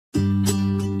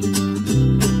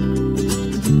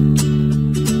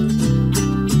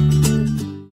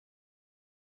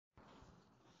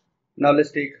Now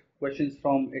let's take questions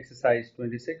from exercise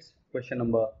 26. Question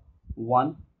number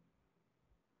 1.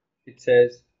 It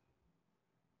says,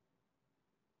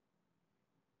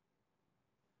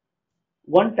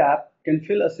 one tap can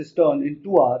fill a cistern in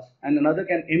 2 hours and another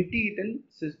can empty it in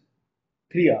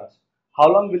 3 hours.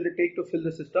 How long will it take to fill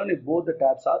the cistern if both the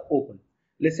taps are open?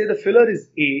 Let's say the filler is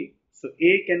A. So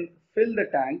A can fill the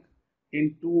tank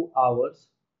in 2 hours.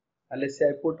 And let's say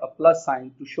I put a plus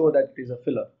sign to show that it is a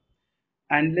filler.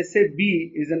 And let's say B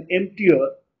is an emptier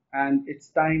and its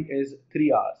time is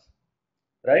 3 hours.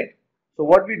 Right? So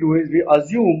what we do is we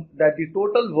assume that the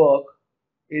total work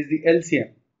is the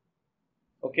LCM.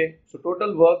 Okay, so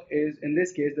total work is in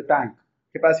this case the tank,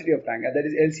 capacity of tank, and that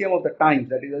is LCM of the times,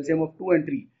 that is LCM of 2 and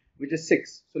 3, which is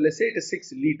 6. So let's say it is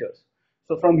 6 liters.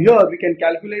 So from here we can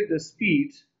calculate the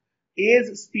speeds.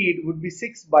 A's speed would be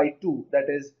 6 by 2, that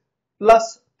is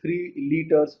plus 3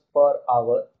 liters per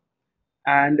hour,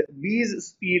 and B's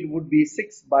speed would be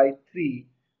 6 by 3,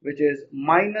 which is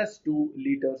minus 2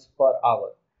 liters per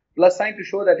hour. Plus sign to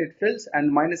show that it fills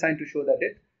and minus sign to show that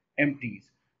it empties.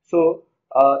 So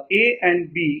A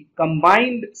and B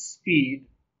combined speed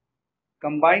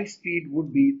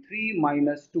would be 3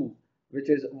 minus 2, which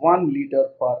is 1 liter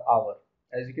per hour.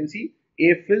 As you can see,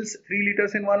 A fills 3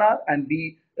 liters in 1 hour and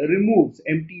B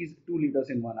empties 2 liters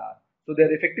in 1 hour. So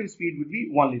their effective speed would be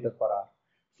 1 liter per hour.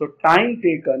 So time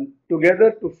taken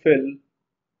together to fill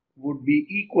would be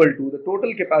equal to the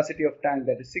total capacity of tank,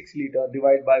 that is 6 liter,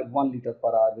 divided by 1 liter per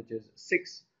hour, which is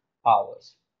 6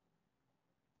 hours.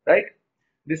 Right?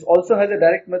 This also has a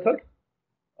direct method.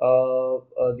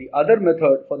 The other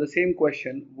method for the same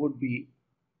question would be,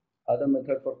 other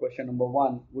method for question number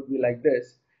 1 would be like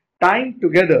this. Time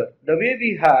together, the way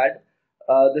we had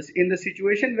this in the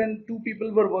situation when two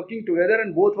people were working together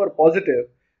and both were positive,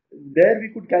 there we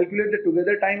could calculate the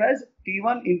together time as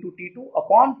T1 into T2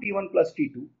 upon T1 plus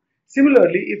T2.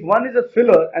 Similarly, if one is a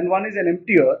filler and one is an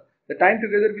emptier, the time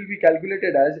together will be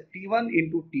calculated as T1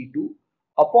 into T2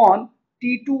 upon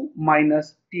T2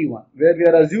 minus T1, where we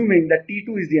are assuming that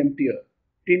T2 is the emptier,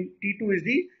 T2 is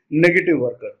the negative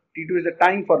worker, T2 is the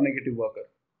time for negative worker,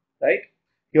 right?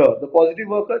 Here the positive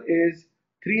worker is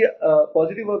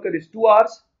 2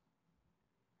 hours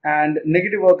and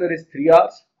negative worker is 3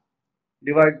 hours,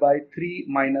 divided by 3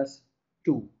 minus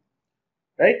 2,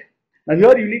 right? Now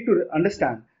here you need to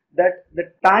understand that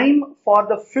the time for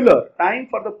the filler, time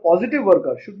for the positive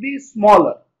worker should be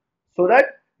smaller, so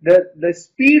that the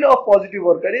speed of positive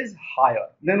worker is higher,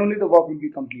 then only the work will be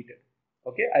completed.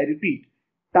 Okay, I repeat,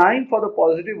 time for the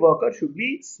positive worker should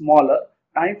be smaller,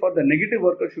 time for the negative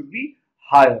worker should be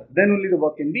higher, then only the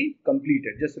work can be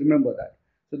completed. Just remember that.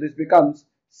 So this becomes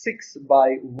 6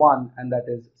 by 1 and that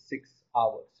is 6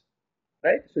 hours.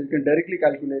 Right? So you can directly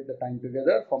calculate the time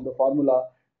together from the formula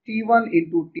T1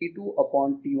 into T2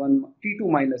 upon T2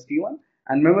 minus T1,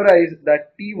 and memorize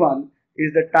that T1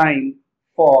 is the time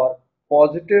for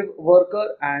positive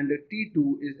worker and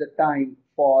T2 is the time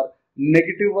for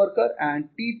negative worker, and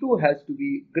T2 has to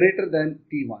be greater than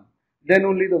T1. Then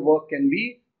only the work can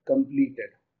be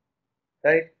completed.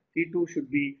 Right? T2 should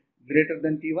be greater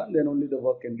than T1, then only the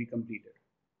work can be completed.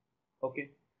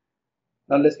 Okay.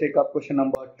 Now let's take up question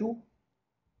number 2.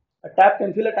 A tap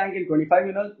can fill a tank in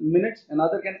 25 minutes,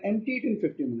 another can empty it in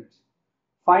 50 minutes.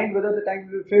 Find whether the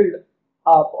tank will be filled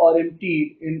up or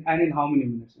emptied in how many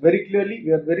minutes. Very clearly,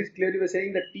 we are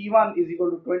saying that T1 is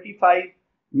equal to 25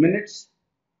 minutes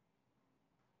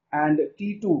and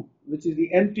T2, which is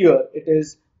the emptier, it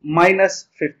is minus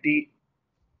 50,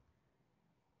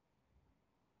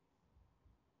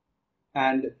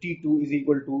 and T2 is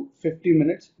equal to 50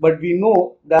 minutes. But we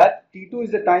know that T2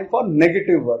 is the time for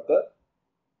negative worker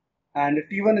and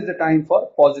T1 is the time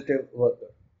for positive worker.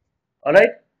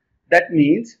 Alright, that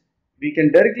means we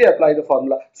can directly apply the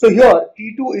formula. So here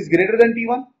T2 is greater than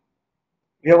T1.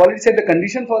 We have already said the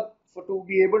condition for to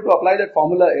be able to apply that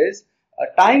formula is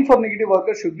time for negative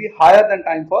worker should be higher than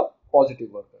time for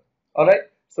positive worker. Alright,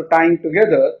 so time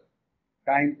together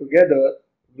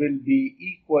will be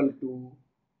equal to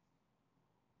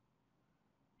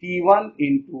T1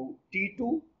 into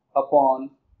T2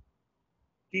 upon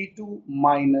T2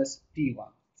 minus T1.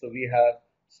 So we have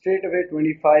straight away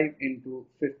 25 into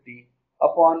 50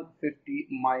 upon 50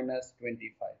 minus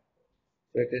 25.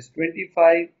 So it is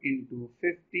 25 into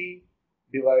 50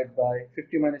 divided by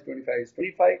 50 minus 25 is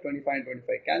 25. 25 and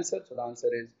 25 cancel. So the answer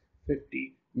is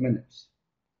 50 minutes.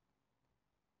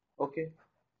 Okay.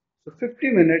 So 50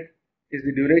 minutes is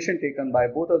the duration taken by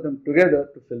both of them together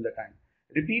to fill the tank.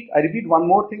 I repeat one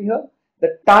more thing here.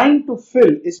 The time to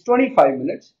fill is 25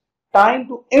 minutes. Time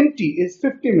to empty is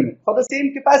 50 minutes for the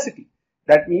same capacity.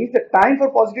 That means the time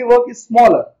for positive work is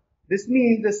smaller. This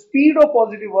means the speed of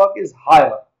positive work is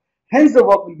higher. Hence the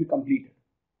work will be completed.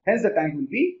 Hence the tank will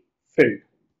be filled.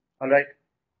 Alright.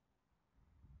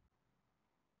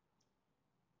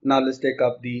 Now let's take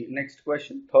up the next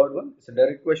question, third one. It's a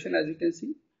direct question, as you can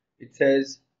see. It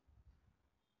says,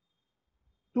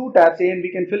 two taps A and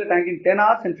B can fill a tank in 10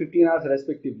 hours and 15 hours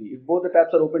respectively. If both the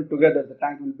taps are open together, the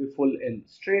tank will be full in.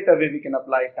 Straight away we can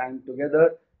apply time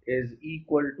together is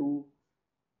equal to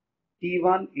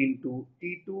T1 into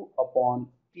T2 upon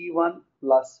T1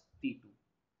 plus T2.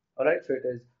 Alright, so it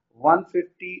is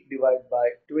 150 divided by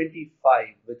 25,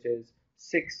 which is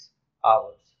 6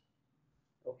 hours.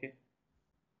 Okay,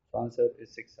 so answer is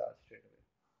 6 hours straight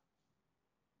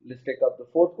away. Let's take up the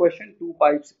fourth question. Two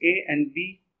pipes A and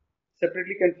B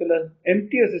separately can fill an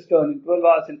empty cistern in 12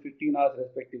 hours and 15 hours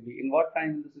respectively. In what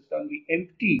time will the cistern be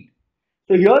emptied?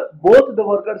 So here both the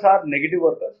workers are negative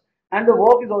workers and the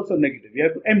work is also negative. We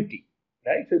have to empty,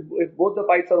 right? So if both the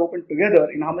pipes are open together,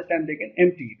 in how much time they can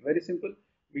empty it? Very simple.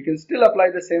 We can still apply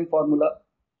the same formula.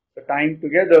 So time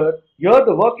together, here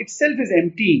the work itself is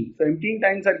emptying. So emptying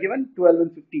times are given 12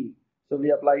 and 15. So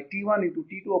we apply T1 into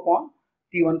T2 upon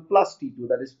T1 plus T2,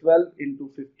 that is 12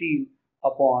 into 15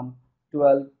 upon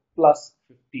 12 plus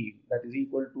 15, that is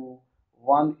equal to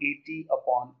 180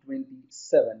 upon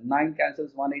 27. 9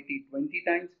 cancels 180 20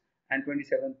 times and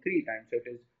 27 3 times. So it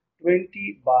is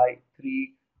 20 by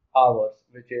 3 hours,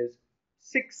 which is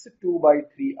 6 2 by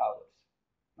 3 hours.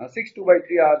 Now 6 2 by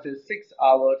 3 hours is 6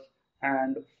 hours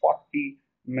and 40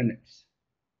 minutes.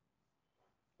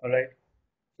 Alright.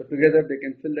 So together they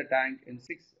can fill the tank in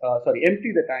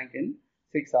empty the tank in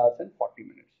 6 hours and 40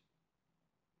 minutes.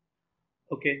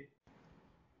 Okay.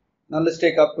 Now let's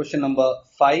take up question number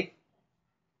 5.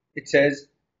 It says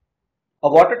a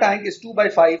water tank is 2 by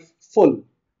 5 full.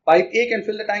 Pipe A can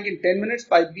fill the tank in 10 minutes.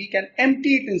 Pipe B can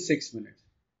empty it in 6 minutes.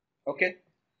 Okay.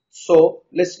 So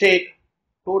let's take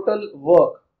total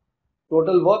work.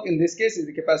 Total work in this case is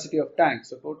the capacity of tank.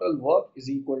 So total work is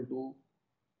equal to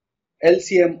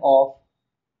LCM of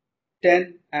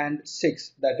 10 and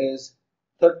 6, that is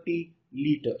 30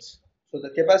 liters. So the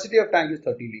capacity of tank is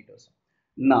 30 liters.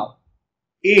 Now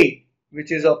A,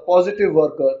 which is a positive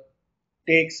worker,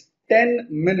 takes 10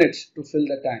 minutes to fill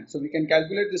the tank. So we can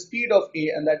calculate the speed of A,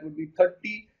 and that would be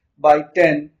 30 by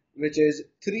 10, which is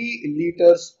 3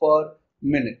 liters per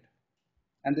minute.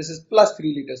 And this is plus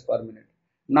 3 liters per minute.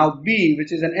 Now B,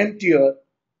 which is an emptier,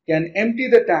 can empty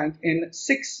the tank in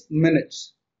 6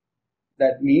 minutes.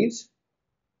 That means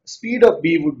speed of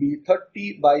B would be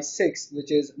 30 by 6,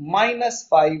 which is minus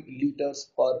 5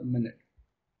 liters per minute.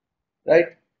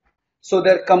 Right? So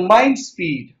their combined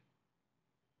speed,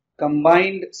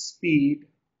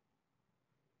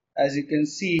 as you can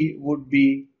see, would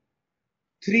be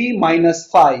 3 minus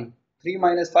 5. 3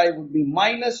 minus 5 would be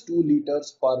minus 2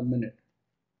 liters per minute.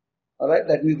 Alright,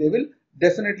 that means they will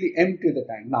definitely empty the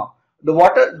tank. Now,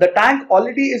 the tank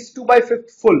already is 2 by 5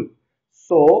 full.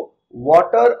 So,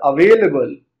 water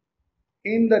available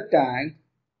in the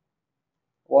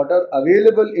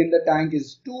tank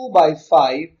is 2 by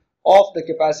 5 of the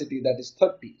capacity, that is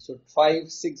 30. So 5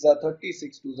 6 are 30,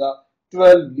 6 2s are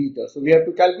 12 liters. So we have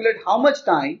to calculate how much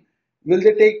time will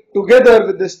they take together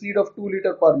with the speed of 2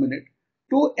 liter per minute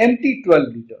to empty 12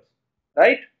 liters,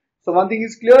 right? So one thing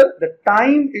is clear, the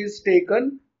time is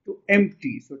taken to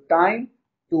empty. So time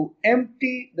to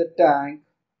empty the tank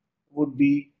would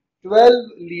be 12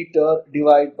 liter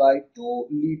divided by 2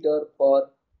 liter per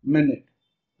minute,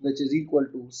 which is equal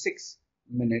to 6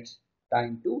 minutes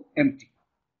time to empty.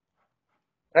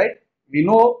 Right? We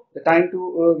know the time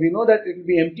to we know that it will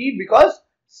be emptied because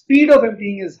speed of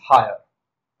emptying is higher.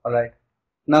 All right.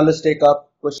 Now let's take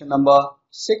up question number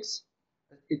 6.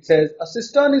 It says a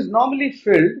cistern is normally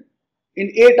filled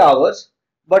in 8 hours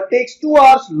but takes 2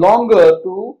 hours longer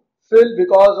to fill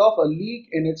because of a leak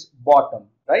in its bottom.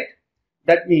 Right?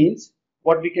 That means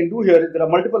what we can do here is there are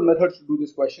multiple methods to do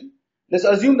this question. Let's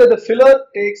assume that the filler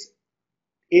takes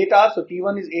 8 hours. So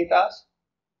T1 is 8 hours.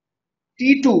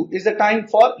 T2 is the time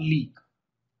for leak,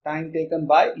 time taken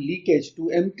by leakage to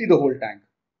empty the whole tank.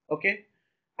 Okay,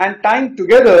 and time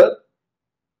together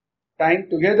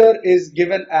is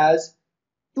given as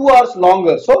 2 hours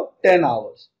longer, so 10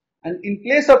 hours. And in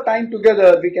place of time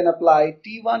together, we can apply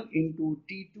T1 into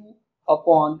T2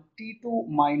 upon T2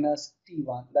 minus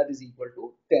T1, that is equal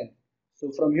to 10.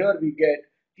 So from here we get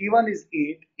T1 is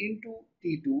 8 into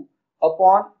T2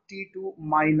 upon T2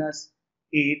 minus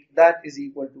 8, that is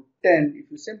equal to 10.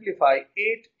 If you simplify,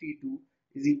 8 T2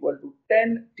 is equal to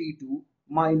 10 T2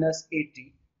 minus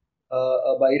 80.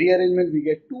 By rearrangement, we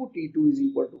get 2 T2 is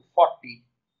equal to 40.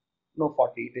 No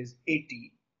 40, it is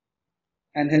 80.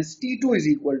 And hence T2 is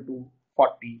equal to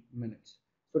 40 minutes.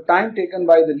 So time taken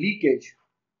by the leakage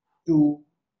to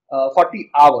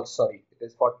 40 hours, sorry, it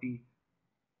is 40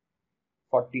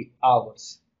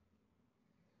 hours.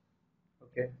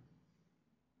 Okay,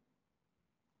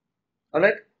 all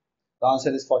right. The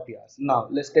answer is 40 hours. Now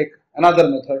let's take another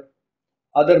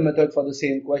method for the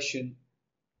same question.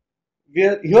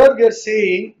 Here we are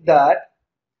saying that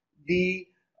the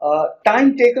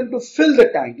time taken to fill the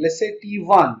tank, let's say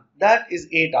T1, that is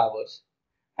 8 hours,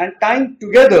 and time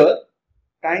together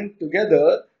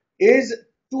is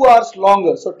 2 hours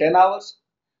longer, so 10 hours.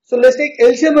 So let's take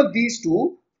LCM of these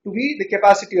two to be the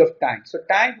capacity of tank. So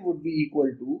tank would be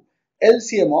equal to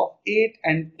LCM of 8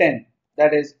 and 10,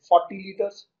 that is 40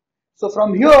 liters. So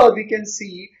from here we can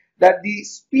see that the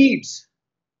speeds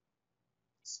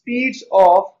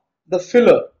of the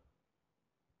filler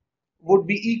would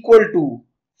be equal to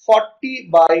 40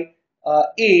 by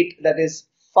 8, that is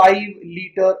 5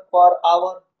 liter per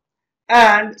hour,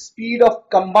 and speed of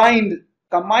combined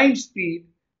speed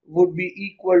would be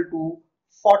equal to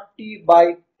 40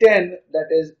 by 10,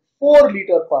 that is 4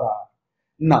 liter per hour.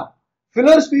 Now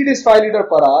filler speed is 5 liter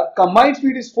per hour, combined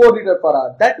speed is 4 liter per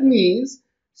hour. That means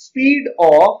speed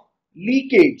of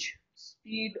leak,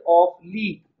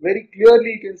 very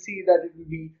clearly you can see that it will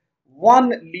be 1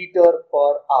 liter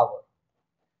per hour.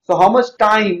 So how much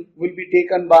time will be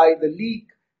taken by the leak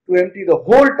to empty the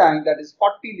whole tank, that is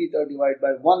 40 liter divided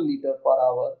by 1 liter per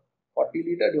hour. 40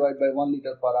 liter divided by 1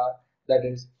 liter per hour, that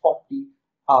is 40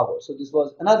 hours. So this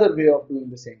was another way of doing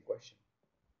the same question.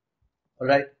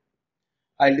 Alright.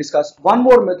 I'll discuss one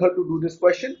more method to do this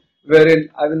question, wherein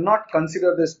I will not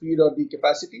consider the speed or the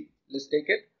capacity. Let's take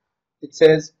it. It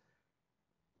says,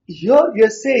 here we are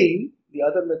saying the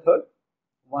other method,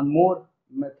 one more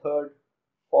method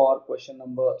for question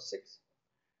number 6.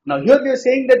 Now here we are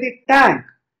saying that the tank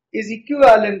is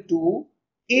equivalent to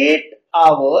 8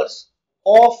 hours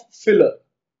of filler,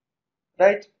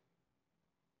 right?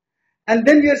 And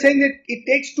then we are saying that it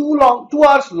takes 2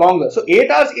 hours longer. So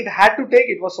 8 hours it had to take,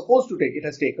 it was supposed to take, it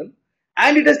has taken,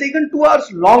 and it has taken 2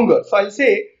 hours longer. So I'll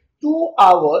say 2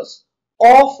 hours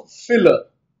of filler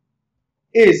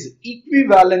is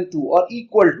equivalent to or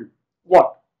equal to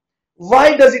what?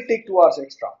 Why does it take 2 hours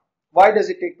extra? Why does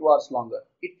it take 2 hours longer?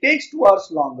 It takes 2 hours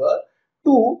longer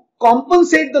to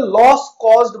compensate the loss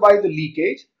caused by the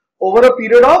leakage over a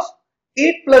period of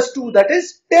 8 plus 2, that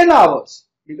is 10 hours.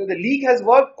 Because the leak has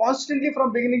worked constantly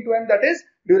from beginning to end, that is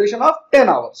duration of 10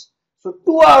 hours. So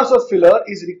 2 hours of filler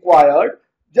is required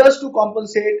just to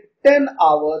compensate 10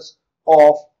 hours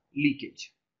of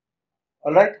leakage.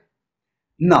 Alright.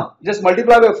 Now just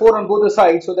multiply by 4 on both the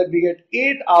sides so that we get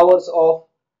 8 hours of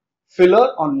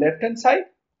filler on left hand side.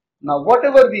 Now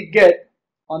whatever we get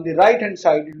on the right hand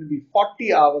side, it will be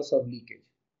 40 hours of leakage.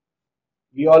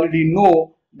 We already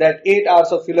know that 8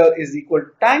 hours of filler is equal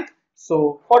to tank.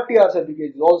 So 40 hours of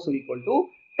leakage is also equal to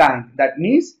tank. That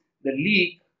means the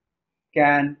leak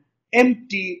can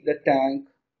empty the tank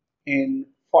in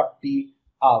 40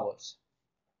 hours.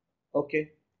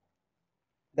 Okay.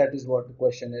 That is what the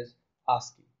question is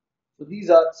asking. So these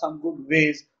are some good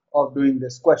ways of doing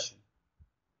this question.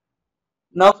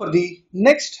 Now for the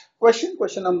next question,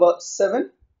 question number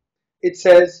 7, it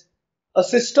says a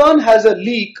cistern has a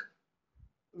leak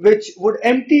which would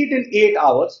empty it in 8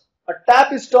 hours. A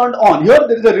tap is turned on. Here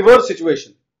there is a reverse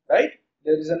situation, right?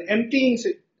 There is an emptying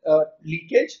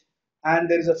leakage and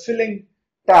there is a filling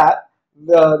tap.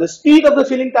 The speed of the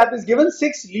filling tap is given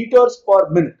 6 liters per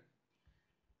minute.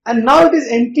 And now it is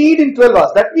emptied in 12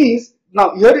 hours. That means,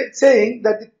 now here it's saying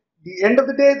that the end of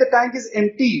the day the tank is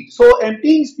emptied. So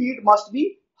emptying speed must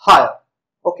be higher.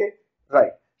 Okay,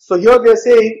 right. So here we are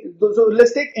saying, so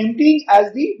let's take emptying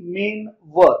as the main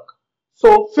work.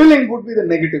 So filling would be the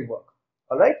negative work.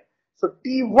 Alright. So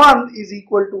T1 is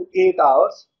equal to 8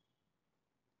 hours.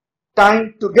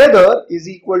 Time together is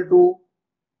equal to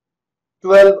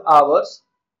 12 hours.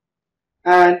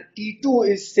 And T2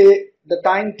 is, say, the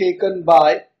time taken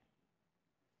by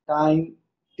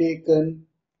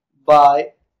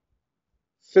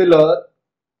filler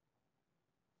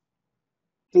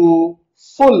to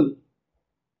full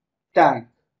tank.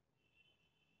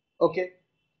 Okay.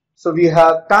 So we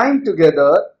have time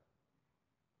together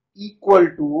equal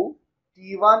to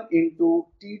T1 into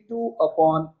T2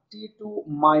 upon T2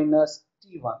 minus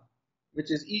T1,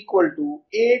 which is equal to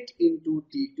 8 into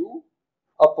T2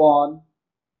 upon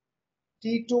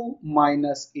T2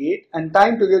 minus 8, and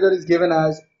time together is given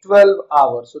as 12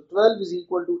 hours. So 12 is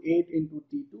equal to 8 into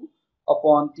T2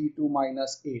 upon T2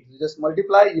 minus 8. So just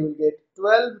multiply, you will get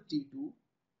 12 T2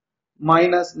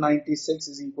 minus 96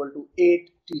 is equal to 8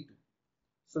 T2.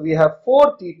 So we have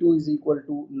 4 T2 is equal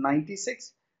to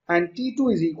 96, and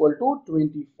T2 is equal to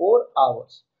 24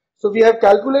 hours. So we have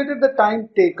calculated the time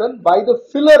taken by the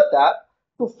filler tap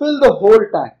to fill the whole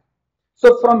tank.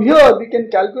 So from here we can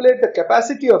calculate the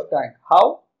capacity of tank.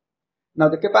 How? Now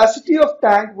the capacity of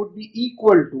tank would be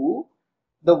equal to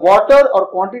the water or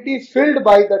quantity filled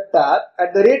by the tap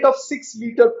at the rate of 6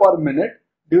 liter per minute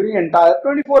during entire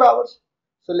 24 hours.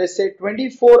 So let's say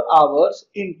 24 hours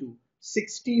into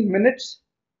 60 minutes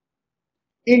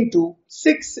into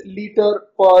 6 liter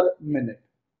per minute.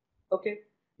 Okay.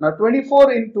 Now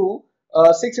 24 into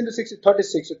 6 into 6 is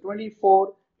 36. So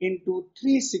 24 into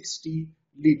 360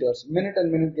 liters. Minute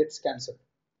and minute gets cancelled.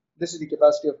 This is the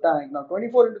capacity of tank. Now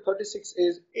 24 into 36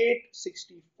 is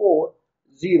 864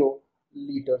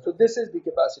 liters. So this is the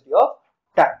capacity of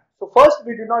tank. So first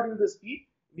we did not use the speed.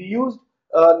 We used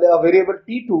a variable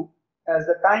T2 as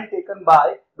the time taken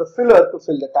by the filler to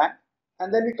fill the tank.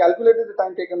 And then we calculated the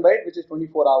time taken by it, which is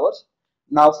 24 hours.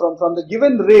 Now from the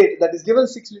given rate, that is given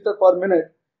 6 liter per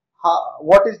minute,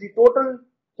 what is the total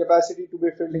capacity to be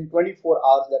filled in 24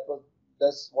 hours?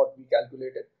 That's what we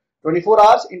calculated. 24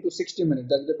 hours into 60 minutes,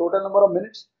 that is the total number of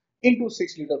minutes, into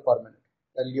 6 liter per minute.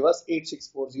 That will give us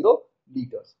 8640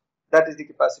 liters. That is the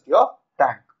capacity of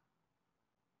tank.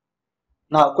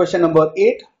 Now question number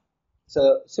 8. It's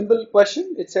a simple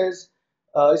question. It says,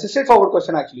 it's a straightforward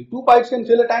question actually. Two pipes can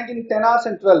fill a tank in 10 hours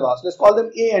and 12 hours. Let's call them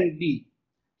A and B.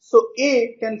 So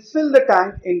A can fill the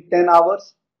tank in 10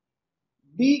 hours.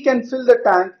 B can fill the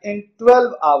tank in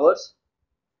 12 hours.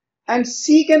 And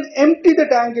C can empty the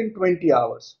tank in 20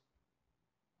 hours.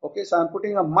 Okay, so I'm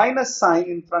putting a minus sign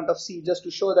in front of C just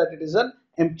to show that it is an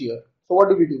emptier. So what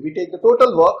do? We take the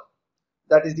total work,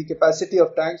 that is the capacity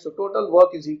of tank. So total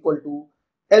work is equal to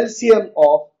LCM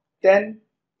of 10,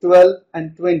 12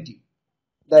 and 20.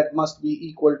 That must be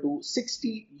equal to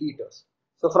 60 liters.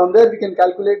 So from there we can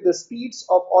calculate the speeds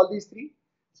of all these three.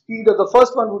 Speed of the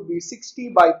first one would be 60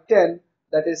 by 10,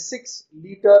 that is 6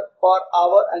 liter per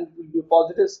hour, and it will be a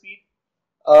positive speed.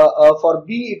 For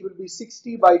B it will be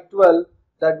 60 by 12,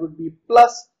 that would be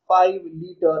plus 5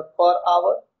 liter per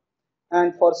hour,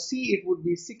 and for C it would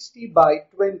be 60 by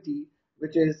 20,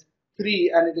 which is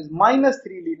 3, and it is minus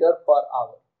 3 liter per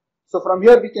hour. So from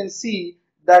here we can see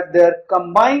that their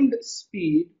combined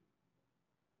speed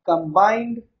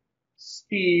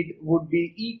would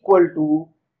be equal to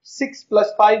 6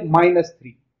 plus 5 minus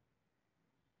 3.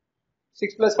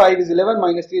 6 plus 5 is 11,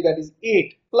 minus 3, that is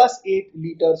 8, plus 8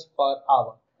 liters per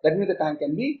hour. That means the tank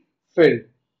can be filled.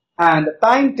 And the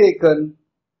time taken,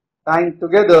 time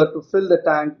together to fill the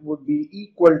tank would be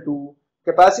equal to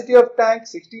capacity of tank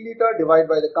 60 liter divided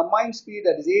by the combined speed,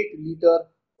 that is 8 liter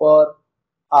per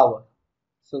hour.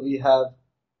 So we have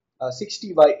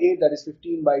 60 by 8, that is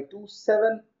 15 by 2,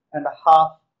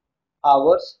 7.5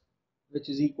 hours, which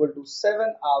is equal to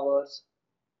 7 hours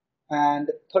and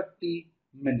 30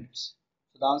 minutes.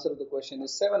 So the answer of the question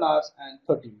is 7 hours and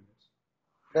 30 minutes.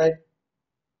 Right?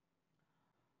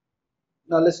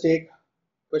 Now let's take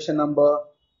question number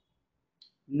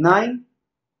 9.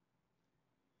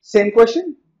 Same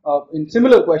question. In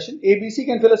similar question, ABC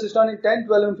can fill a cistern in 10,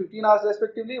 12 and 15 hours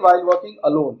respectively while working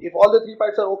alone. If all the three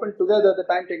pipes are opened together, the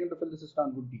time taken to fill the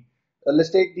cistern would be.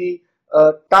 Let's take the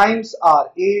times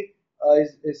are. A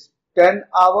is 10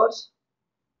 hours,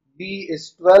 B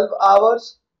is 12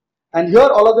 hours, and here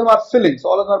all of them are filling, so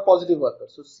all of them are positive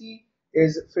workers. So C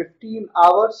is 15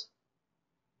 hours.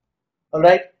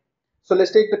 Alright, so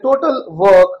let's take the total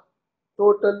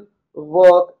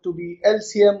work to be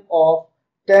LCM of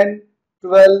 10,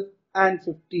 12 and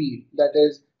 15, that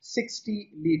is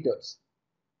 60 liters.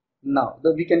 Now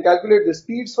we can calculate the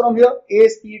speeds from here. A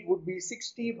speed would be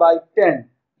 60 by 10,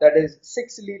 that is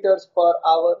 6 liters per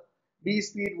hour. B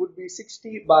speed would be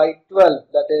 60 by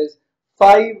 12, that is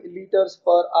 5 liters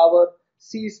per hour.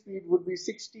 C speed would be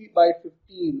 60 by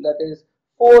 15, that is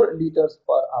 4 liters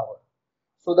per hour.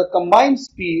 So the combined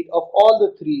speed of all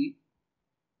the three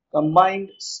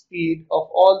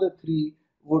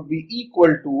would be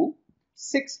equal to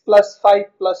 6 plus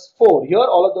 5 plus 4. Here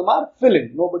all of them are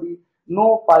filling.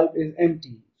 No pipe is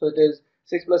empty. So it is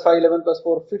 6 plus 5, 11 plus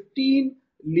 4, 15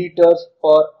 liters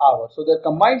per hour. So their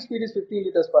combined speed is 15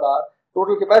 liters per hour.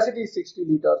 Total capacity is 60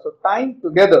 liters. So time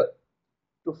together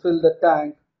to fill the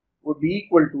tank would be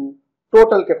equal to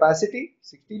total capacity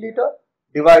 60 liter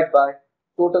divided by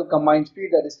total combined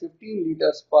speed, that is 15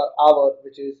 liters per hour,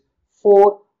 which is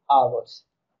 4 hours.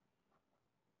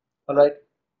 Alright.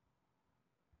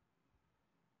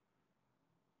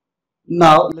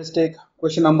 Now let's take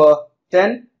question number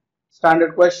 10.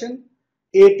 Standard question.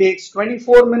 A takes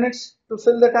 24 minutes to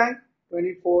fill the tank.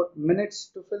 24 minutes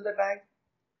to fill the tank.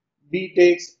 B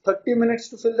takes 30 minutes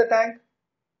to fill the tank.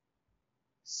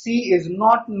 C is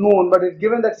not known, but it's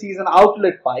given that C is an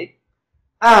outlet pipe,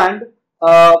 and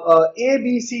A,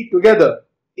 B, C together,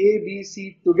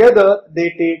 they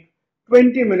take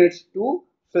 20 minutes to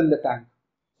fill the tank.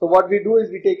 So what we do is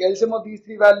we take LCM of these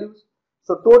three values.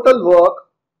 So total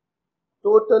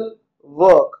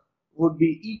work would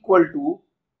be equal to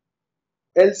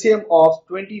LCM of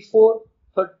 24,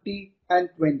 30 and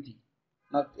 20.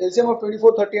 Now LCM of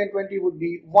 24, 30 and 20 would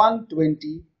be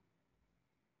 120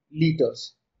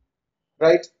 liters,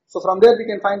 right? So from there we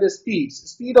can find the speeds.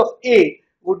 Speed of A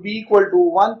would be equal to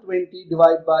 120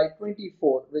 divided by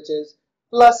 24, which is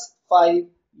plus 5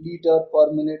 liter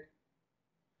per minute.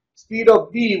 Speed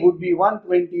of B would be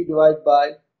 120 divided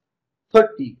by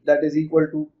 30, that is equal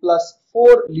to plus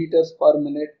 4 liters per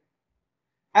minute.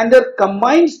 And their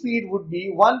combined speed would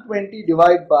be 120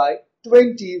 divided by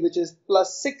 20, which is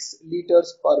plus 6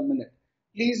 liters per minute.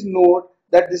 Please note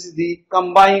that this is the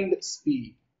combined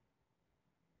speed,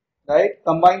 right?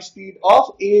 Combined speed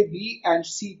of A, B and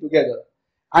C together.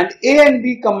 And A and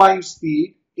B combined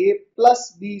speed, A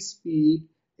plus B speed,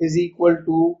 is equal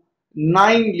to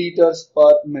 9 liters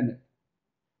per minute.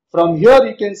 From here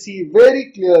you can see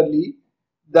very clearly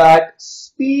that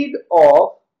speed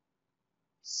of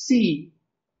C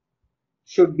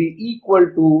should be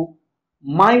equal to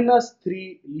minus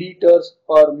 3 liters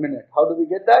per minute. How do we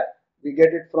get that? We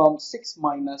get it from 6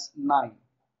 minus 9.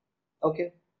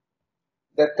 Okay.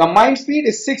 The combined speed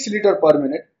is 6 liters per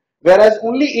minute, whereas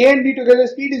only A and B together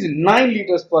speed is 9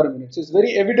 liters per minute. So it's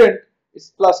very evident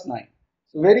it's plus 9.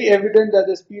 So very evident that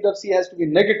the speed of C has to be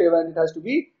negative and it has to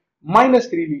be minus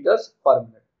 3 liters per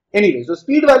minute. Anyway, so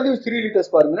speed value is 3 liters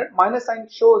per minute. Minus sign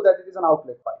shows that it is an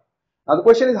outlet pipe. Now the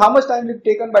question is how much time will be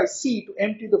taken by C to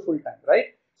empty the full tank, right?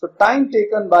 So time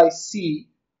taken by C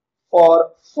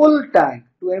for full tank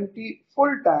to empty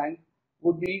full tank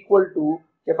would be equal to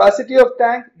capacity of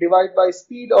tank divided by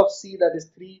speed of C, that is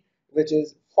 3, which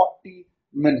is 40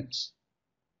 minutes.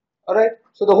 Alright,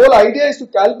 so the whole idea is to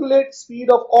calculate speed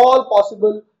of all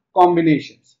possible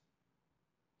combinations.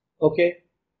 Okay.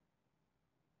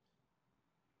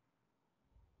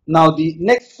 Now the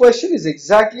next question is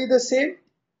exactly the same.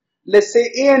 Let's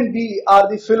say A and B are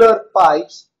the filler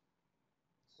pipes.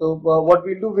 So what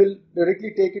we'll do, we'll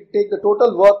directly take the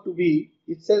total work to be,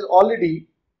 it says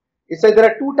there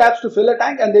are 2 taps to fill a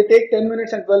tank and they take 10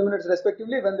 minutes and 12 minutes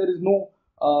respectively when there is no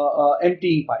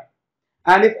emptying pipe.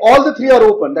 And if all the 3 are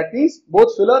open, that means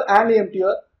both filler and the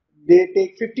emptier, they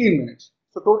take 15 minutes.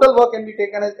 So total work can be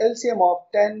taken as LCM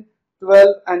of 10, 12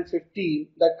 and 15.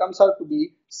 That comes out to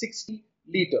be 60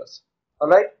 liters.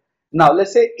 Alright. Now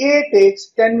let's say A takes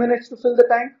 10 minutes to fill the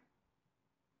tank.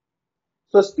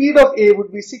 So speed of A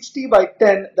would be 60 by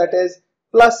 10, that is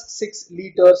plus 6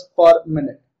 liters per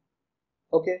minute.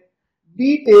 Okay.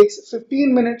 B takes 12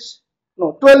 minutes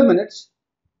to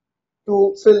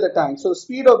fill the tank. So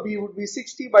speed of B would be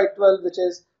 60 by 12, which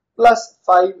is plus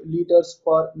 5 liters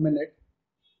per minute.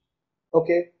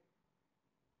 Okay.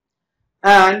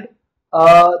 And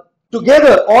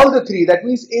together all the 3, that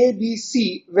means A, B,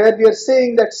 C, where we are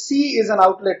saying that C is an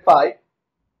outlet pipe,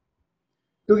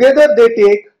 together they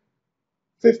take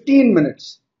 15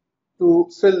 minutes to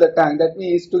fill the tank. That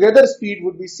means together speed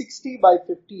would be 60 by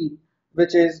 15,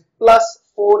 which is plus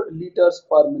 4 liters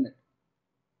per minute.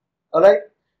 Alright.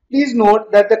 Please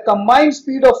note that the combined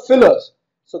speed of fillers,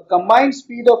 so combined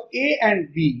speed of A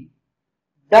and B,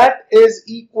 that is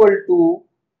equal to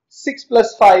 6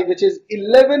 plus 5, which is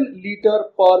 11 liter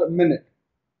per minute.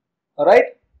 Alright.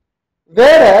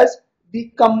 Whereas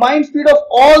the combined speed of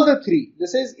all the 3,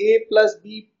 this is A plus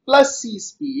B plus C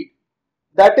speed,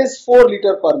 that is 4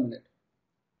 liter per minute.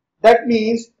 That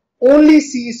means only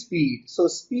C speed. So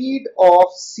speed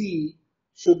of C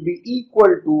should be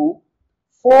equal to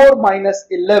 4 minus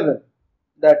 11,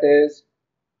 that is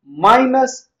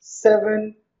minus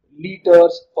 7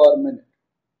 liters per minute.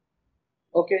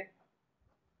 Okay.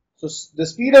 So the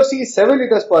speed of C is 7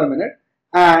 liters per minute,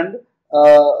 and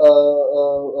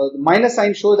the minus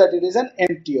sign shows that it is an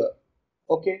emptier.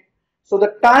 Okay. So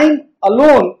the time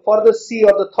alone for the C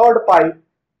or the third pipe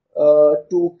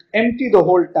to empty the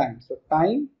whole tank. So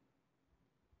time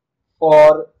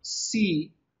for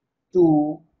C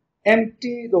to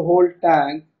empty the whole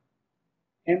tank,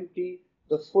 empty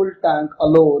the full tank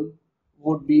alone,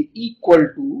 would be equal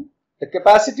to the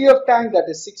capacity of tank, that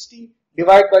is 60,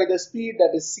 divided by the speed,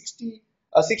 that is 60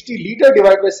 liter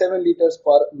divided by 7 liters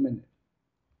per minute.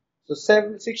 So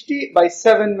 60 by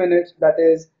 7 minutes, that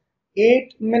is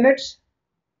 8 minutes.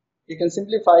 You can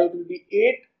simplify, it will be 8,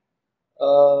 it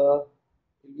will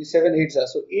be 7 8s.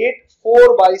 So 8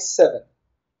 4 by 7,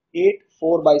 8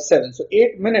 4 by 7. So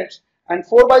 8 minutes and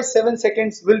 4 by 7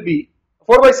 seconds will be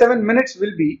 4 by 7 minutes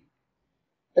will be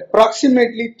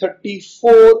approximately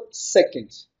 34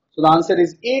 seconds. So the answer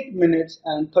is 8 minutes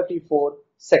and 34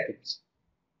 seconds.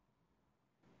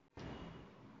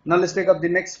 Now let's take up the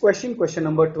next question, question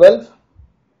number 12.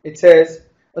 It says,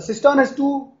 a cistern has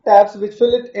two taps which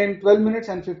fill it in 12 minutes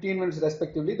and 15 minutes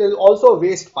respectively. There is also a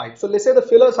waste pipe. So let's say the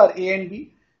fillers are A and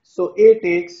B. So A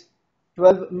takes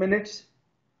 12 minutes,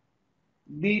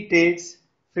 B takes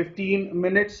 15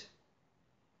 minutes,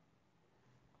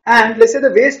 and let's say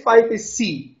the waste pipe is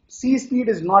C. C speed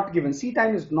is not given, C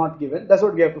time is not given. That's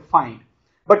what we have to find.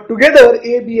 But together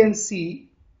A, B and C,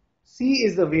 C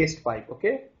is the waste pipe,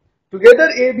 okay? Together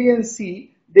A, B and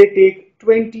C, they take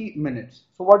 20 minutes.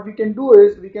 So what we can do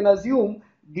is we can assume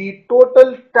the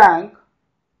total tank,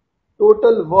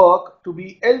 total work to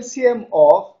be LCM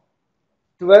of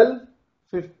 12,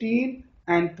 15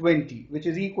 and 20, which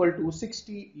is equal to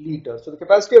 60 liters. So the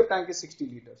capacity of tank is 60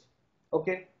 liters,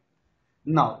 okay?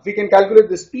 Now we can calculate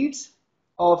the speeds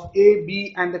of A,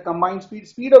 B and the combined speed.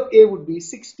 Speed of A would be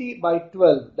 60 by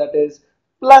 12, that is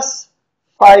plus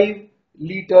 5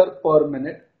 liter per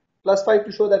minute, plus 5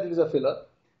 to show that it is a filler.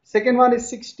 Second one is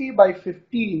 60 by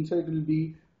 15, so it will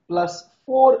be plus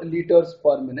 4 liters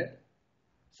per minute.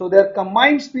 So their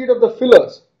combined speed of the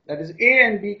fillers, that is A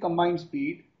and B combined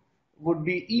speed, would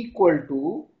be equal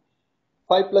to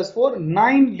 5 plus 4,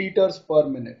 9 liters per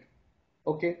minute.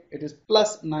 Okay, it is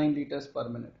plus 9 liters per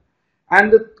minute.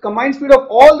 And the combined speed of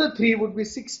all the three would be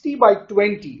 60 by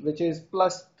 20, which is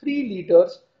plus 3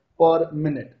 liters per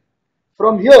minute.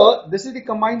 From here, this is the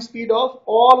combined speed of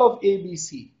all of A, B,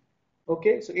 C.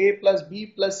 Okay, so A plus B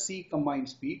plus C combined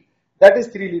speed, that is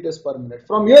 3 liters per minute.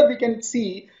 From here, we can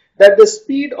see that the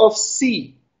speed of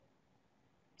C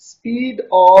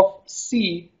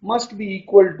must be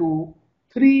equal to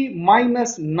 3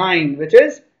 minus 9, which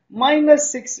is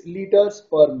minus 6 liters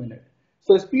per minute.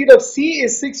 So speed of C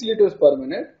is 6 liters per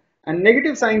minute, and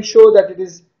negative signs show that it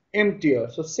is emptier.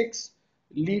 So 6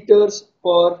 liters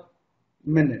per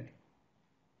minute.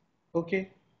 Okay.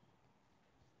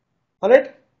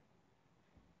 Alright.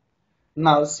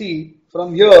 Now see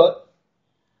from here.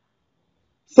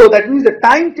 So that means the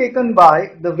time taken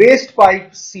by the waste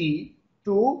pipe C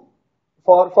to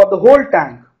for the whole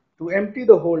tank, to empty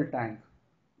the whole tank,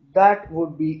 that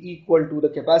would be equal to the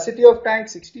capacity of tank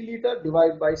 60 liter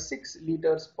divided by 6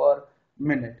 liters per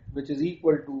minute, which is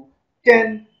equal to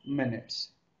 10 minutes.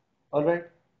 Alright,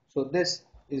 so this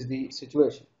is the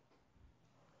situation.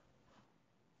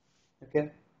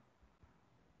 Okay.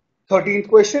 13th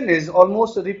question is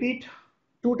almost a repeat.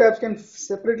 Two taps can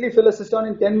separately fill a cistern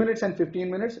in 10 minutes and 15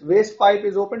 minutes. Waste pipe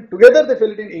is open. Together they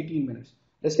fill it in 18 minutes.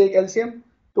 Let's take LCM.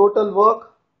 Total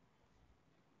work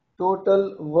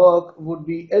would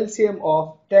be LCM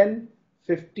of 10,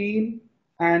 15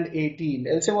 and 18.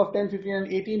 LCM of 10, 15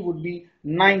 and 18 would be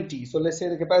 90. So let's say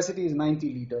the capacity is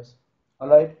 90 liters.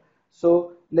 Alright.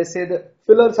 So let's say the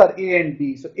fillers are A and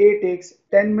B. So A takes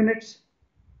 10 minutes,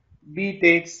 B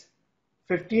takes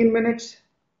 15 minutes,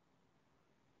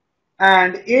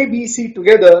 and A, B, C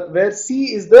together, where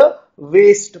C is the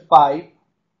waste pipe,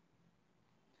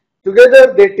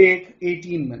 together they take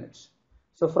 18 minutes.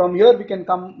 So from here we can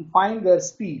find their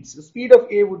speeds. The speed of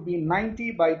A would be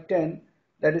 90 by 10,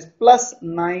 that is plus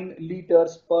 9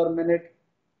 liters per minute.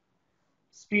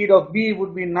 Speed of B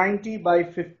would be 90 by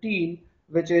 15,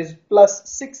 which is plus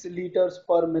 6 liters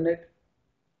per minute.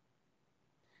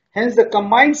 Hence the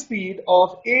combined speed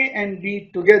of A and B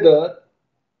together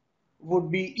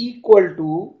would be equal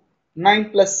to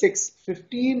 9 plus 6,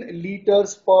 15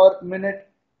 liters per minute.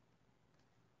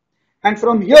 And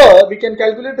from here we can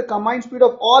calculate the combined speed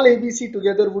of all ABC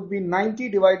together would be 90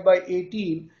 divided by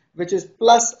 18, which is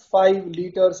plus 5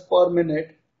 liters per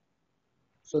minute.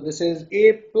 So this is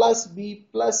A plus B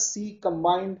plus C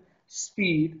combined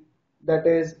speed, that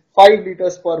is 5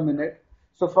 liters per minute.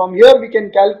 So from here we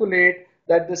can calculate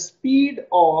that the speed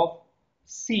of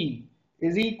C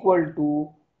is equal to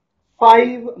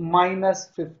 5 minus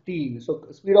 15. So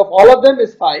speed of all of them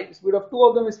is 5, speed of two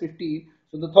of them is 15.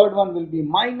 So the third one will be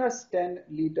minus 10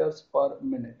 liters per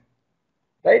minute.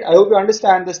 Right? I hope you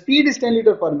understand the speed is 10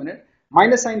 liters per minute.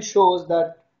 Minus sign shows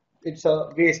that it's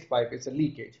a waste pipe, it's a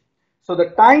leakage. So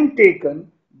the time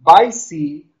taken by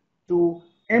C to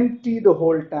empty the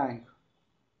whole tank,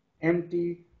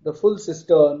 empty the full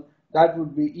cistern, that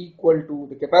would be equal to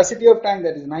the capacity of tank,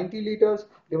 that is 90 liters,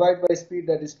 divided by speed,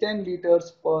 that is 10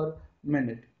 liters per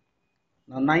minute.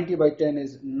 Now 90 by 10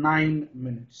 is 9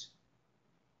 minutes.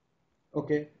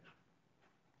 Okay.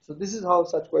 So this is how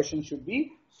such questions should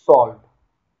be solved.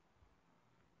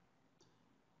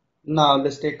 Now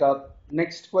let's take up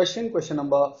next question, question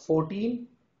number 14.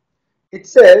 It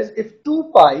says if two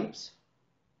pipes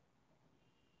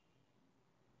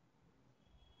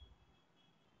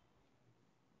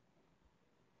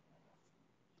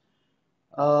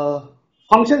uh,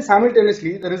 function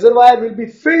simultaneously, the reservoir will be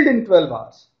filled in 12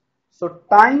 hours. So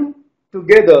time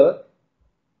together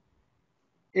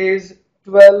is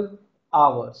 12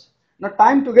 hours. Now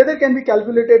time together can be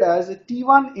calculated as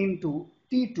T1 into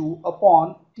T2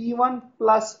 upon T1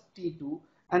 plus T2,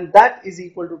 and that is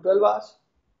equal to 12 hours.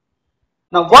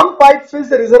 Now one pipe fills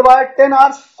the reservoir 10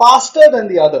 hours faster than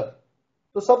the other.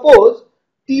 So suppose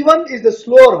T1 is the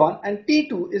slower one and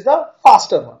T2 is the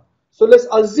faster one. So let's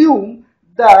assume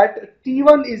that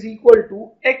T1 is equal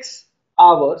to X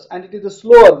hours and it is the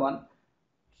slower one.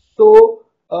 So,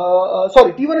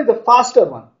 sorry, T1 is the faster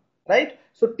one, right?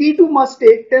 So T2 must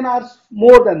take 10 hours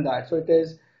more than that. So it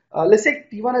is, let's say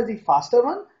T1 is the faster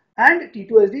one and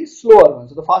T2 is the slower one.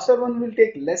 So the faster one will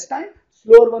take less time,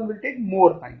 slower one will take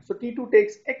more time. So T2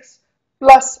 takes X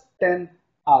plus 10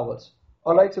 hours.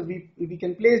 All right, so we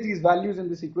can place these values in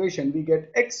this equation. We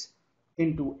get X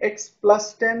into X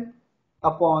plus 10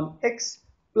 upon X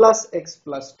plus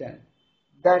 10,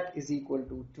 that is equal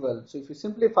to 12. So if you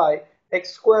simplify,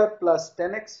 x square plus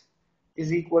 10x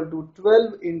is equal to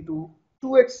 12 into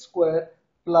 2x square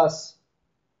plus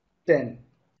 10.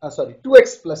 Sorry,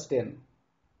 2x plus 10.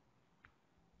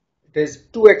 It is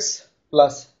 2x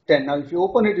plus 10. Now if you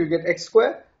open it, you get x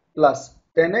square plus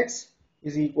 10x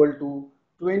is equal to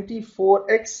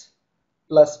 24x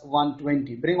plus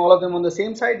 120. Bring all of them on the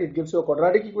same side. It gives you a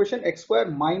quadratic equation, x square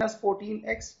minus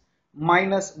 14x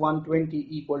minus 120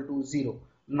 equal to 0.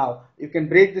 Now you can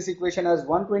break this equation as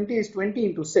 120 is 20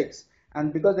 into 6,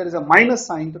 and because there is a minus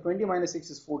sign, so 20 minus 6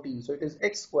 is 14. So it is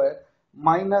x square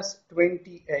minus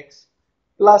 20x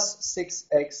plus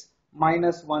 6x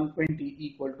minus 120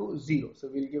 equal to 0. So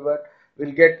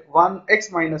we'll get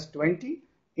 1x minus 20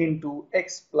 into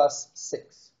x plus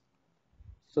 6.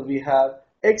 So we have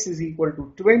x is equal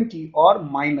to 20 or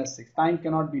minus 6. Time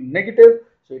cannot be negative,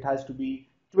 so it has to be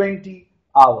 20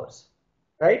 hours,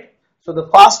 right? So the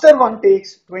faster one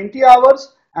takes 20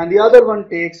 hours and the other one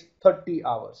takes 30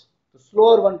 hours. The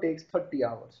slower one takes 30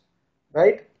 hours,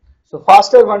 right? So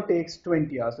faster one takes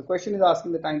 20 hours. The question is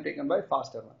asking the time taken by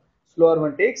faster one. Slower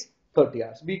one takes 30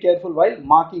 hours. Be careful while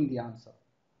marking the answer.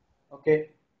 Okay.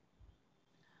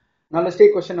 Now let's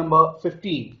take question number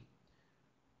 15.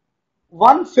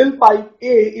 One fill pipe A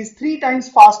is 3 times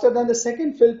faster than the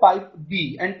second fill pipe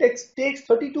B and takes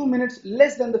 32 minutes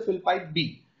less than the fill pipe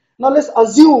B. Now let's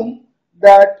assume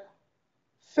that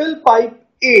fill pipe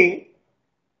A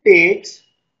takes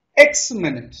X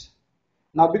minutes.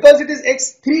 Now because it is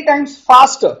X 3 times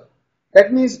faster,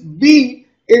 that means B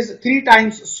is 3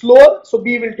 times slower, so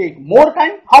B will take more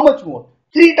time. How much more?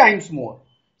 3 times more.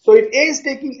 So if A is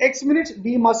taking X minutes,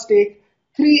 B must take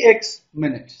 3X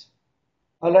minutes.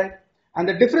 Alright, and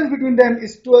the difference between them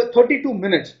is 32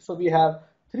 minutes. So we have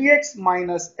 3x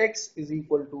minus x is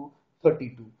equal to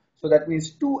 32. So that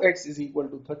means 2x is equal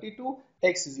to 32,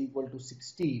 x is equal to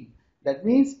 16. That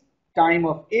means time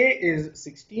of A is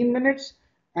 16 minutes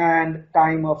and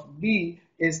time of B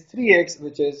is 3x,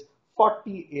 which is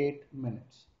 48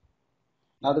 minutes.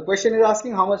 Now the question is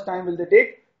asking how much time will they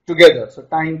take together. So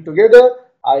time together,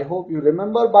 I hope you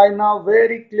remember by now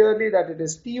very clearly that it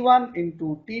is T1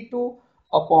 into T2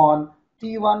 upon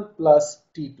T1 plus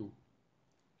T2.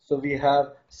 So we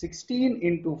have 16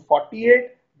 into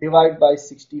 48 divided by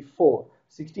 64.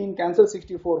 16 cancels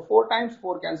 64 4 times,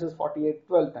 4 cancels 48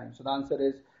 12 times. So the answer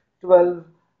is 12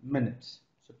 minutes.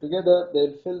 So together they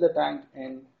will fill the tank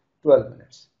in 12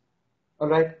 minutes.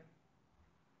 Alright.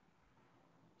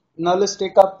 Now let's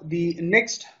take up the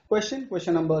next question,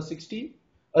 question number 16.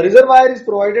 A reservoir is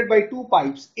provided by two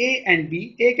pipes A and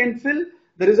B. A can fill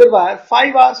the reservoir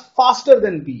 5 hours faster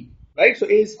than B, right? So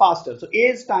A is faster. So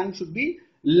A's time should be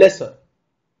lesser.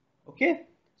 Okay.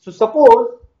 So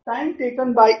suppose time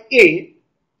taken by A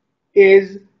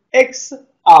is X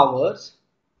hours.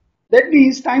 That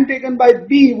means time taken by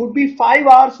B would be 5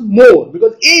 hours more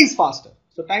because A is faster.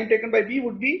 So time taken by B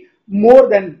would be more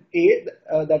than A,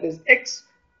 that is X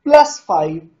plus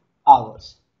 5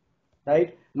 hours,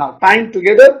 right? Now time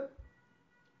together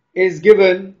is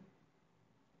given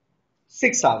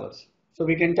 6 hours. So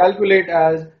we can calculate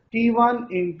as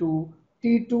T1 into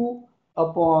T2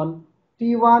 upon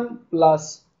T1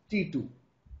 plus T2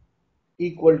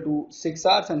 equal to 6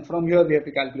 hours, and from here we have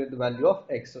to calculate the value of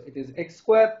x. So it is x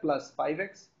square plus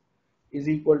 5x is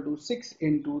equal to 6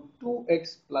 into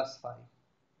 2x plus 5.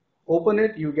 Open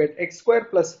it, you get x square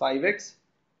plus 5x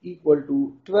equal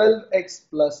to 12x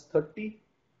plus 30.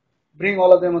 Bring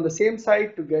all of them on the same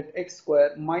side to get x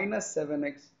square minus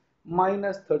 7x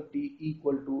minus 30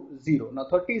 equal to 0. Now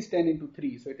 30 is 10 into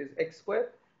 3, so it is x square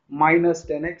minus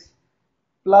 10x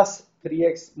plus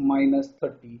 3x minus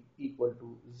 30 equal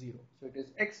to 0. So it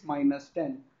is x minus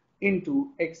 10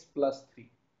 into x plus 3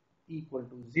 equal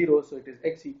to 0. So it is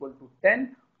x equal to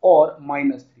 10 or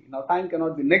minus 3. Now time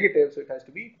cannot be negative, so it has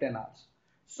to be 10 hours.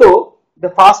 So the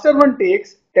faster one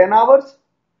takes 10 hours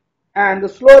and the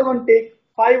slower one takes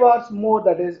 5 hours more,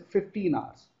 that is 15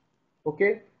 hours.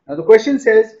 Okay. Now the question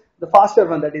says the faster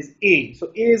one, that is A.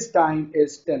 So A's time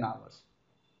is 10 hours.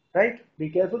 Right? Be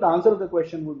careful. The answer of the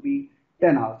question would be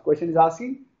 10 hours. Question is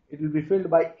asking, it will be filled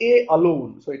by A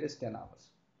alone. So it is 10 hours.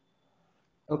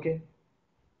 Okay.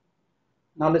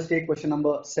 Now let's take question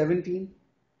number 17.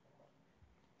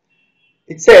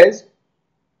 It says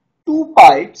two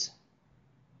pipes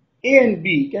A and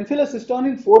B can fill a cistern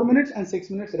in 4 minutes and 6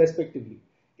 minutes respectively.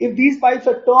 If these pipes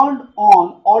are turned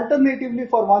on alternatively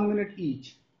for 1 minute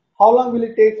each, how long will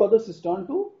it take for the cistern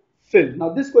to fill? Now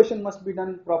this question must be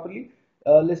done properly.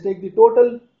 Let's take the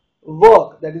total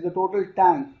work, that is the total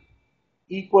tank,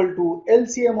 equal to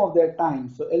LCM of their time.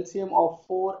 So LCM of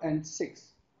 4 and 6,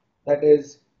 that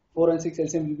is 4 and 6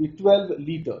 LCM will be 12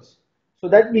 liters. So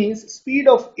that means speed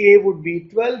of A would be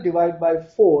 12 divided by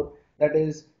 4, that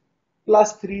is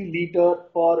plus 3 liter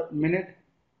per minute,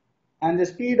 and the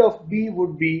speed of B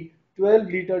would be 12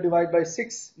 liter divided by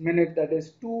 6 minute, that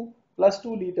is 2 plus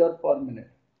 2 liter per minute.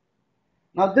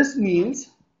 Now this means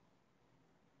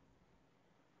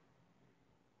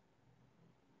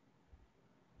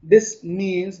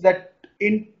that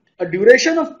in a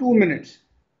duration of 2 minutes,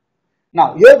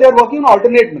 now here they are working on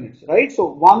alternate minutes, right?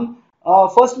 So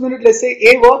first minute, let's say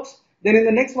A works, then in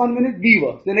the next 1 minute B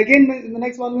works, then again in the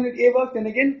next 1 minute A works, then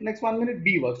again next 1 minute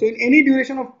B works. So in any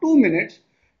duration of 2 minutes,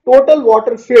 total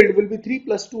water filled will be 3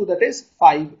 plus 2, that is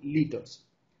 5 liters.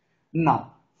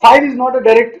 Now 5 is not a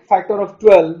direct factor of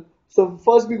 12. So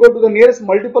first we go to the nearest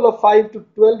multiple of 5 to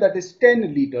 12, that is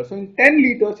 10 liters. So in 10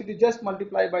 liters, it is just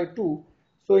multiplied by 2.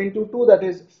 So into 2, that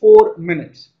is 4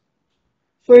 minutes.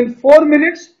 So in 4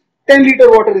 minutes, 10 liter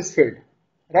water is filled,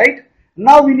 right?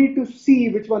 Now we need to see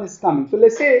which one is coming. So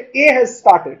let's say A has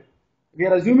started. We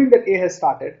are assuming that A has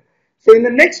started. So in the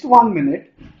next 1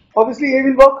 minute, obviously A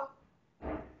will work.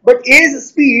 But A's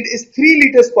speed is 3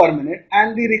 liters per minute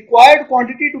and the required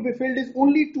quantity to be filled is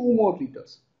only 2 more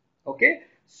liters. Okay.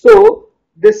 So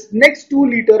this next 2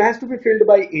 liter has to be filled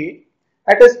by A.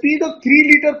 At a speed of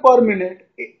 3 liter per minute,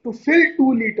 to fill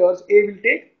 2 liters, A will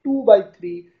take 2 by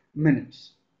 3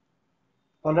 minutes.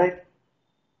 Alright.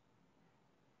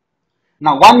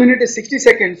 Now 1 minute is 60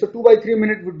 seconds, so 2 by 3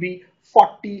 minutes would be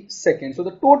 40 seconds. So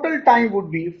the total time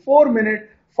would be 4 minutes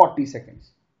 40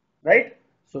 seconds. Right?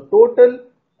 So total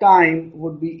time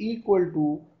would be equal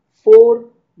to 4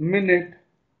 minutes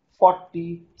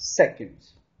 40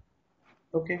 seconds.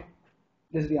 Okay.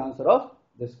 This is the answer of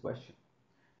this question.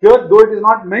 Here, though it is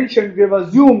not mentioned, we have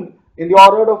assumed in the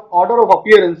order of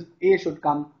appearance, A should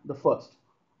come the first.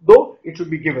 Though it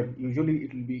should be given. Usually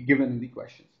it will be given in the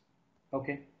questions.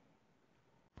 Okay.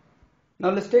 Now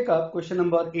let's take up question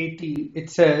number 18. It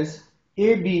says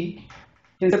AB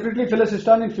can separately fill a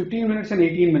cistern in 15 minutes and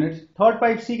 18 minutes. Third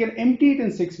pipe C can empty it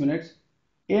in 6 minutes.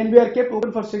 A and B are kept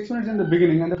open for 6 minutes in the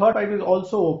beginning and the third pipe is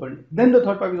also opened. Then the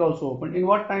third pipe is also opened. In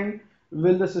what time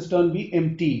will the cistern be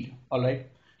emptied? Alright.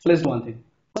 So let's do one thing.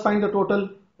 Let's find the total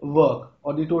work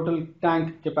or the total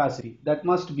tank capacity. That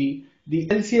must be the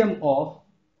LCM of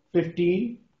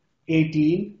 15,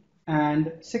 18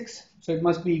 and 6. So it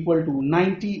must be equal to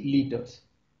 90 liters.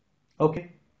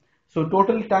 Okay. So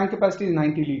total tank capacity is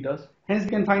 90 liters. Hence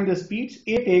we can find the speeds.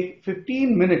 A takes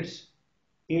 15 minutes.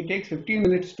 A takes 15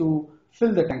 minutes to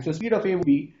fill the tank. So speed of A would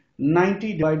be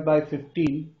 90 divided by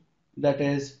 15. That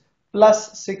is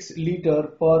plus 6 liter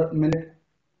per minute.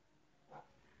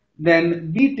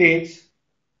 Then B takes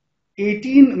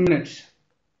 18 minutes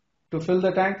to fill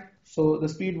the tank. So the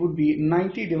speed would be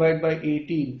 90 divided by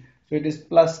 18. So it is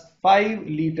plus 5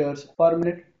 liters per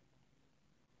minute.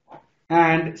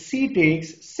 And C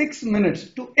takes 6 minutes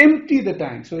to empty the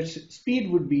tank. So its speed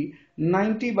would be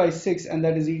 90 by 6 and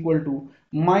that is equal to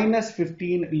minus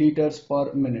 15 liters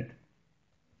per minute.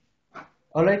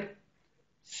 Alright.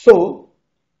 So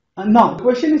now the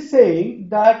question is saying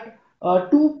that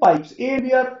two pipes A and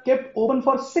B are kept open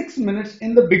for 6 minutes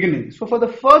in the beginning. So for the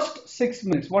first 6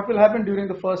 minutes, what will happen during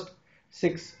the first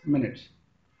 6 minutes?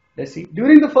 Let's see.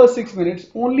 During the first 6 minutes,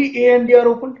 only A and B are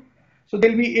opened. So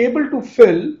they'll be able to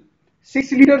fill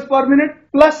 6 liters per minute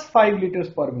plus 5 liters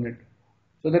per minute.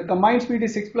 So their combined speed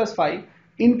is 6 plus 5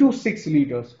 into 6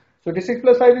 liters. So it is 6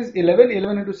 plus 5 is 11.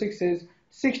 11 into 6 is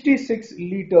 66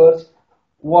 liters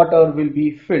water will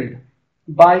be filled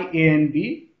by A and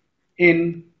B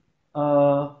in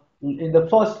the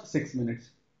first 6 minutes.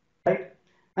 Right?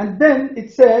 And then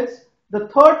it says the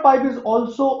third pipe is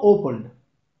also opened.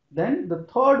 Then the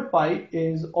third pipe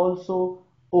is also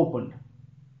opened.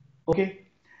 Okay.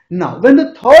 Now, when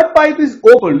the third pipe is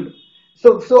opened,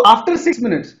 so after 6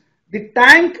 minutes, the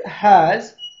tank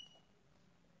has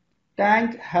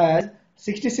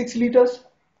 66 liters,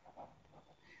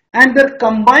 and their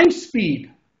combined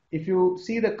speed, if you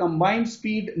see the combined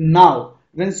speed now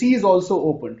when C is also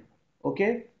opened,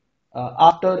 okay,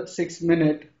 after 6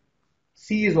 minutes,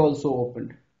 C is also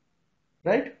opened,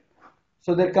 right?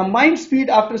 So their combined speed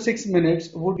after 6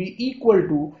 minutes would be equal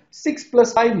to 6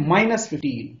 plus 5 minus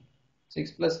 15.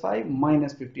 6 plus 5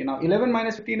 minus 15. Now 11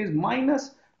 minus 15 is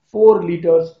minus 4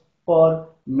 liters per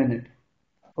minute.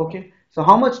 Okay, so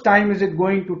how much time is it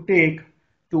going to take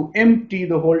to empty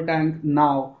the whole tank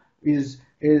now? Is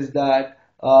that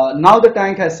now the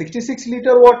tank has 66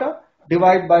 liter water,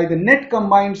 divided by the net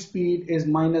combined speed is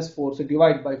minus 4, so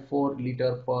divide by 4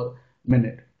 liter per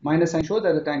minute. Minus sign shows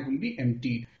that the tank will be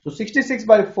emptied. So 66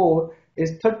 by 4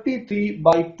 is 33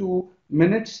 by 2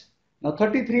 minutes. Now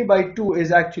 33 by 2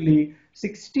 is actually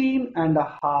 16 and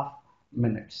a half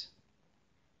minutes.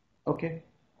 Okay.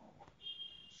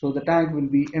 So the tank will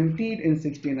be emptied in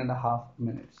 16 and a half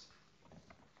minutes.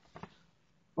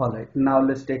 All right, now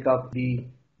let's take up the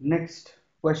next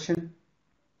question.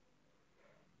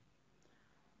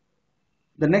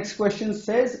 The next question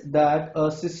says that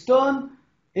a cistern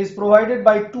is provided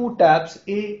by two taps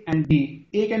A and B.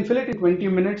 A can fill it in 20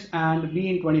 minutes and B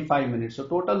in 25 minutes. So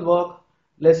total work,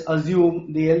 let's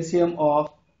assume the LCM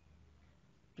of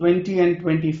 20 and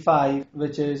 25,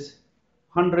 which is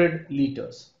 100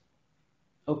 liters.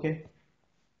 Okay.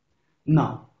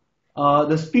 Now,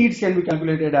 the speeds can be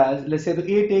calculated as, let's say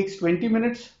the A takes 20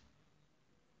 minutes.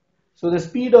 So the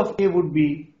speed of A would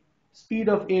be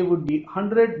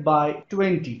 100 by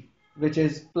 20, which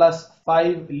is plus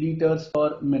 5 liters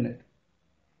per minute.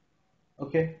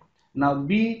 Okay. Now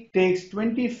B takes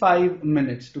 25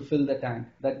 minutes to fill the tank.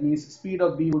 That means speed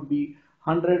of B would be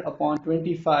 100 upon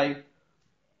 25,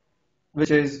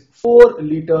 which is 4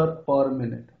 liter per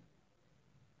minute.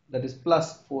 That is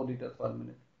plus 4 liters per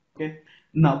minute. Okay.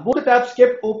 Now both the taps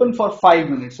kept open for 5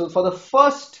 minutes. So for the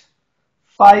first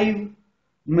 5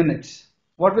 minutes,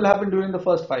 what will happen during the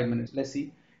first 5 minutes? Let's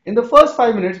see. In the first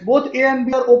 5 minutes, both A and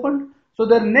B are opened. So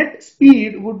their net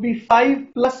speed would be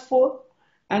 5 plus 4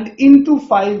 and into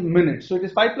 5 minutes. So it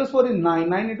is 5 plus 4 is 9.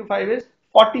 9 into 5 is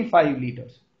 45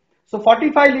 liters. So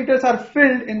 45 liters are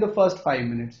filled in the first 5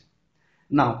 minutes.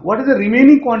 Now, what is the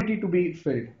remaining quantity to be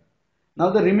filled? Now,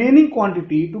 the remaining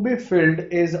quantity to be filled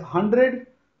is 100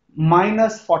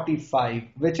 minus 45,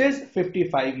 which is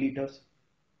 55 liters.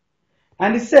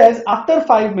 And it says after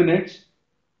 5 minutes,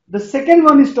 the second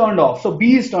one is turned off. So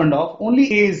B is turned off,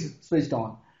 only A is switched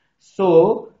on.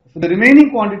 So the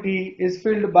remaining quantity is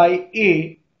filled by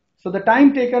A. So the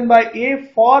time taken by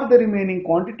A for the remaining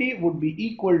quantity would be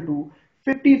equal to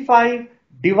 55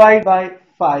 divided by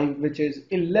 5, which is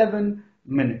 11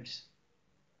 minutes.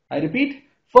 I repeat,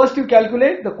 first you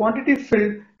calculate the quantity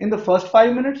filled in the first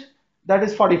 5 minutes, that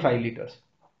is 45 liters.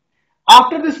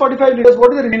 After this 45 liters,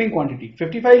 what is the remaining quantity?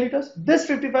 55 liters. This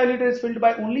 55 liters is filled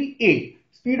by only A.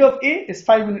 Speed of A is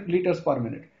 5 liters per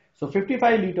minute. So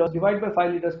 55 liters divided by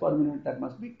 5 liters per minute, that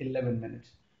must be 11 minutes.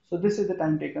 So this is the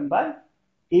time taken by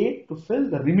A to fill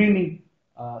the remaining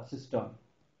cistern.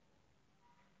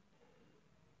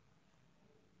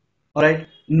 Alright,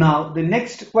 now the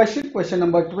next question, question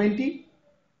number 20,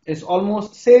 is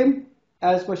almost same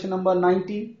as question number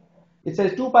 19. It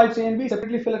says two pipes A and B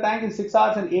separately fill a tank in 6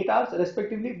 hours and 8 hours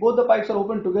respectively. Both the pipes are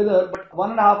opened together, but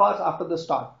 1.5 hours after the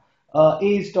start. A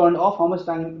is turned off. How much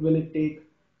time will it take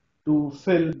to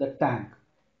fill the tank?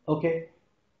 Okay.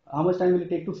 How much time will it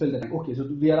take to fill the tank? Okay, so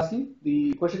we are asking,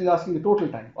 the question is asking the total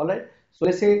time. Alright. So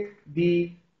let's say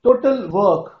the total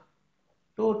work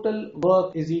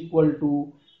is equal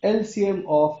to LCM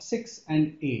of 6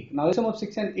 and 8. Now LCM of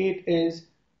 6 and 8 is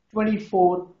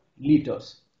 24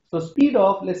 liters. So speed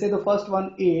of, let's say the first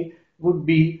one A would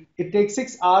be, it takes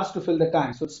 6 hours to fill the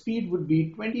tank. So speed would be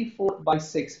 24 by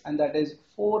 6, and that is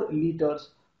 4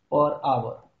 liters per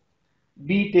hour.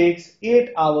 B takes 8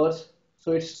 hours.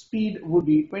 So its speed would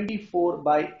be 24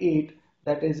 by 8,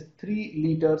 that is 3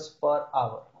 liters per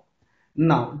hour.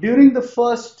 Now during the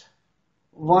first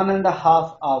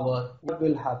 1.5 hour, what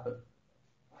will happen?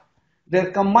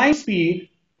 Their combined speed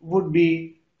would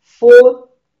be 4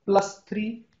 plus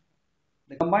 3.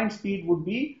 The combined speed would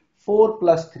be 4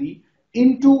 plus 3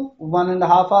 into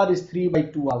 1.5 hour is 3 by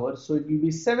 2 hours. So it will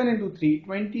be 7 into 3,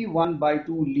 21 by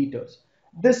 2 liters.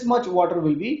 This much water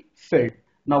will be filled.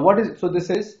 Now what is, so this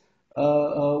is,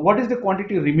 what is the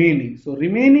quantity remaining? So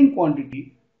remaining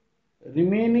quantity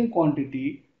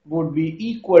would be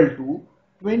equal to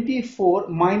 24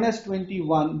 minus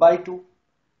 21 by 2.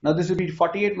 Now this will be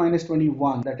 48 minus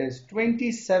 21, that is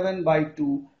 27 by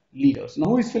 2 liters. Now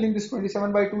who is filling this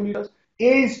 27 by 2 liters?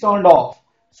 A is turned off.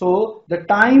 So the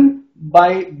time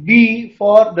by B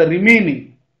for the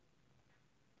remaining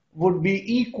would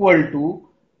be equal to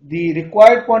the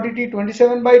required quantity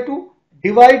 27 by 2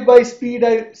 divide by speed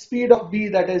of B,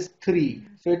 that is 3.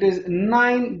 So it is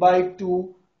 9 by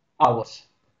 2 hours,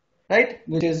 right,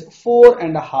 which is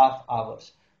 4.5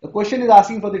 hours. The question is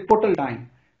asking for the total time.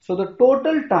 So the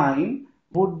total time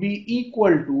would be equal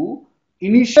to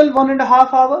initial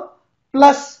 1.5 hour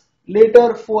plus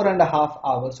later 4.5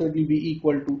 hours. So it will be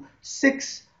equal to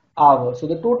 6 hours. So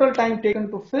the total time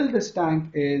taken to fill this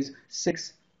tank is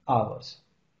 6 hours.